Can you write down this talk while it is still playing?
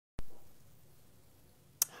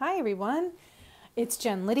Hi everyone, it's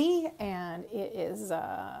Jen Liddy and it is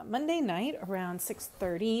Monday night around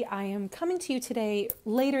 6:30. I am coming to you today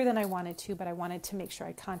later than I wanted to, but I wanted to make sure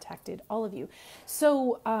I contacted all of you.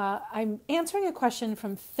 So I'm answering a question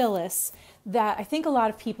from Phyllis that I think a lot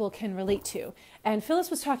of people can relate to. And Phyllis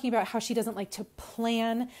was talking about how she doesn't like to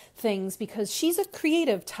plan things because she's a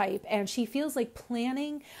creative type and she feels like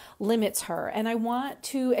planning limits her. And I want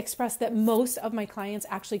to express that most of my clients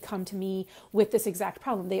actually come to me with this exact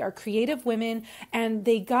problem. They are creative women and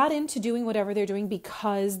they got into doing whatever they're doing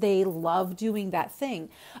because they love doing that thing.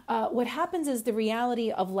 What happens is the reality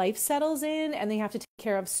of life settles in and they have to take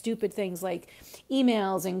care of stupid things like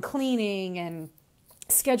emails and cleaning and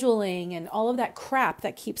scheduling and all of that crap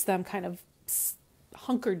that keeps them kind of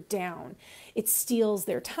hunkered down. It steals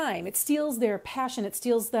their time. It steals their passion. It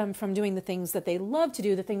steals them from doing the things that they love to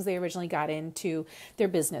do, the things they originally got into their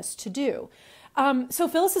business to do. So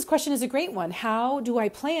Phyllis's question is a great one. How do I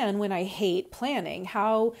plan when I hate planning?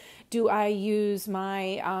 How do I use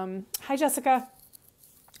my, hi Jessica.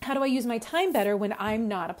 How do I use my time better when I'm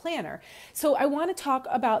not a planner? So I want to talk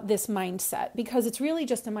about this mindset because it's really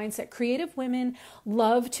just a mindset. Creative women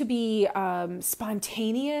love to be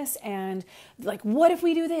spontaneous and like, what if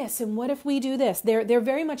we do this? And what if we do this? They're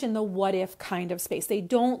very much in the what if kind of space. They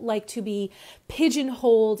don't like to be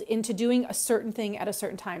pigeonholed into doing a certain thing at a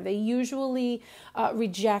certain time. They usually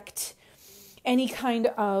reject any kind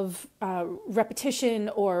of repetition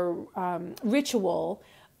or ritual.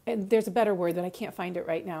 And there's a better word that I can't find it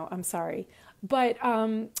right now. I'm sorry. But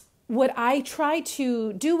what I try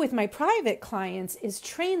to do with my private clients is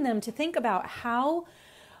train them to think about how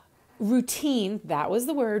routine, that was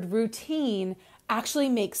the word, routine actually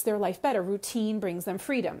makes their life better. Routine brings them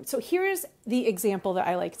freedom. So here's the example that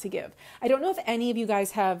I like to give. I don't know if any of you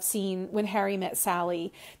guys have seen When Harry Met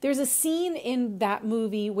Sally. There's a scene in that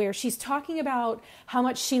movie where she's talking about how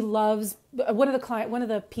much she loves, one of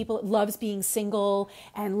the people loves being single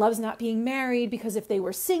and loves not being married because if they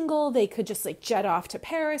were single, they could just like jet off to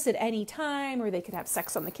Paris at any time, or they could have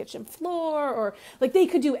sex on the kitchen floor, or like they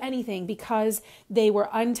could do anything because they were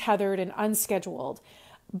untethered and unscheduled.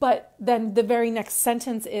 But then the very next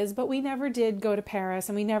sentence is, but we never did go to Paris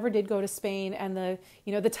and we never did go to Spain, and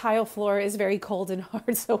the tile floor is very cold and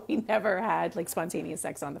hard, so we never had like spontaneous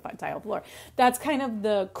sex on the tile floor. That's kind of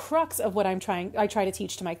the crux of what I try to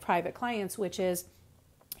teach to my private clients, which is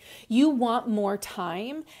you want more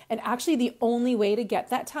time, and actually the only way to get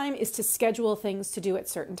that time is to schedule things to do at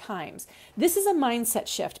certain times. This is a mindset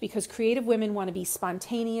shift because creative women want to be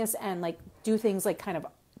spontaneous and like do things like kind of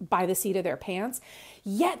by the seat of their pants.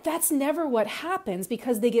 Yet that's never what happens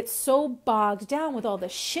because they get so bogged down with all the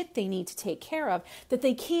shit they need to take care of that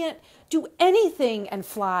they can't do anything and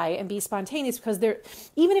fly and be spontaneous because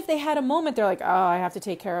even if they had a moment, they're like, oh, I have to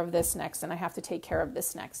take care of this next and I have to take care of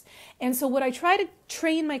this next. And so what I try to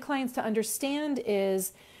train my clients to understand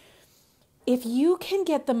is if you can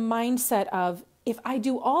get the mindset of, if I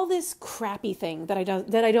do all this crappy thing that I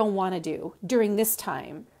don't want to do during this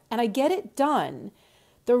time and I get it done,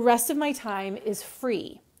 the rest of my time is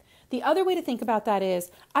free. The other way to think about that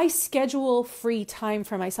is I schedule free time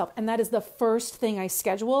for myself, and that is the first thing I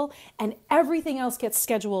schedule, and everything else gets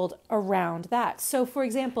scheduled around that. So for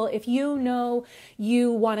example, if you know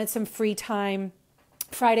you wanted some free time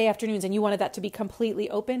Friday afternoons and you wanted that to be completely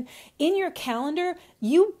open, in your calendar,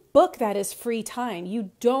 you book that as free time.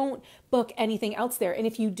 You don't book anything else there. And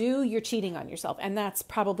if you do, you're cheating on yourself. And that's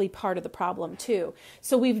probably part of the problem too.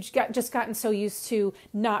 So we've just gotten so used to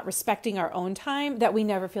not respecting our own time that we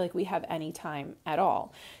never feel like we have any time at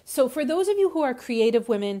all. So for those of you who are creative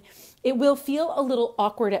women, it will feel a little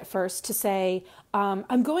awkward at first to say,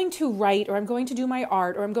 I'm going to write, or I'm going to do my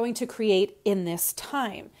art, or I'm going to create in this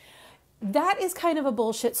time. That is kind of a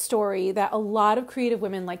bullshit story that a lot of creative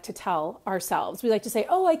women like to tell ourselves. We like to say,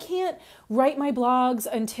 oh, I can't write my blogs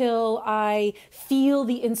until I feel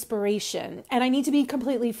the inspiration, and I need to be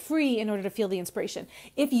completely free in order to feel the inspiration.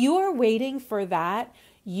 If you are waiting for that,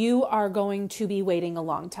 you are going to be waiting a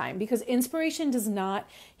long time because inspiration does not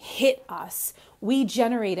hit us. We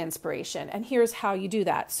generate inspiration, and here's how you do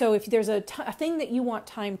that. So if there's a thing that you want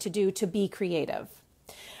time to do to be creative,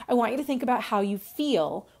 I want you to think about how you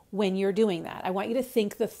feel when you're doing that. I want you to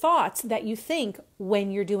think the thoughts that you think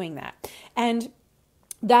when you're doing that. And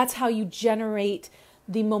that's how you generate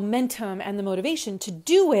the momentum and the motivation to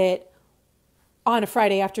do it on a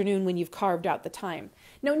Friday afternoon when you've carved out the time.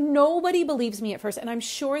 Now, nobody believes me at first, and I'm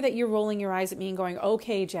sure that you're rolling your eyes at me and going,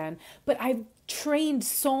 okay, Jen, but I've trained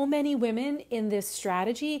so many women in this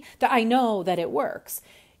strategy that I know that it works.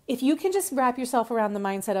 If you can just wrap yourself around the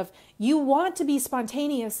mindset of you want to be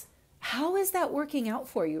spontaneous, how is that working out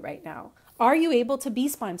for you right now? Are you able to be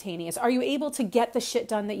spontaneous? Are you able to get the shit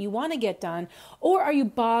done that you want to get done? Or are you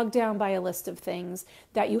bogged down by a list of things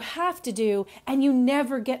that you have to do and you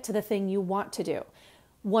never get to the thing you want to do?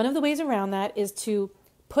 One of the ways around that is to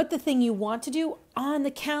put the thing you want to do on the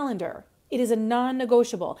calendar. It is a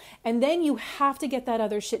non-negotiable. And then you have to get that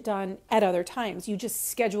other shit done at other times. You just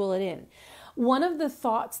schedule it in. One of the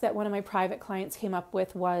thoughts that one of my private clients came up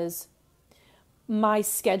with was, my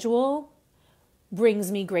schedule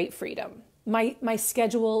brings me great freedom. My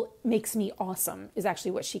schedule makes me awesome is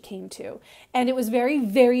actually what she came to. And it was very,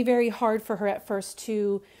 very, very hard for her at first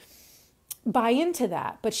to buy into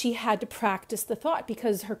that, but she had to practice the thought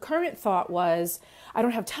because her current thought was, I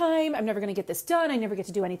don't have time, I'm never going to get this done, I never get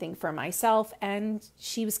to do anything for myself, and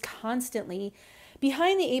she was constantly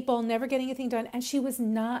behind the eight ball, never getting anything done, and she was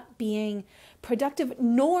not being productive,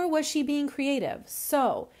 nor was she being creative.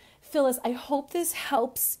 So, Phyllis, I hope this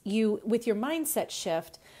helps you with your mindset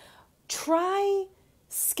shift. Try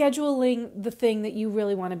scheduling the thing that you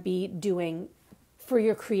really want to be doing for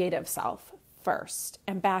your creative self first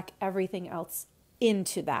and back everything else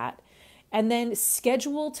into that. And then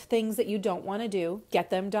schedule things that you don't want to do, get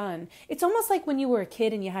them done. It's almost like when you were a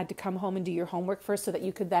kid and you had to come home and do your homework first so that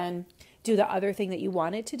you could then do the other thing that you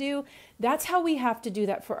wanted to do. That's how we have to do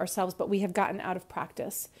that for ourselves, but we have gotten out of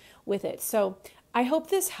practice with it. So I hope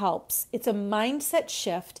this helps. It's a mindset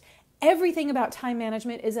shift. Everything about time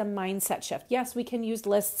management is a mindset shift. Yes, we can use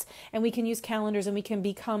lists and we can use calendars and we can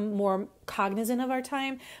become more cognizant of our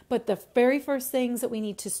time. But the very first things that we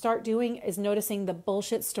need to start doing is noticing the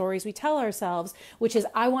bullshit stories we tell ourselves, which is,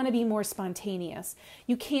 I want to be more spontaneous.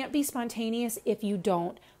 You can't be spontaneous if you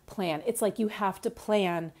don't plan. It's like you have to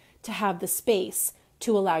plan to have the space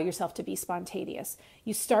to allow yourself to be spontaneous.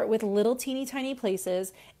 You start with little teeny tiny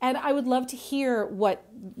places, and I would love to hear what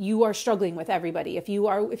you are struggling with, everybody.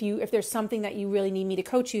 If there's something that you really need me to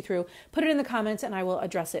coach you through, put it in the comments and I will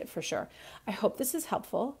address it for sure. I hope this is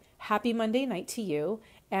helpful. Happy Monday night to you,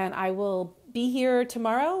 and I will be here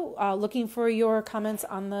tomorrow looking for your comments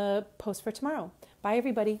on the post for tomorrow. Bye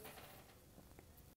everybody.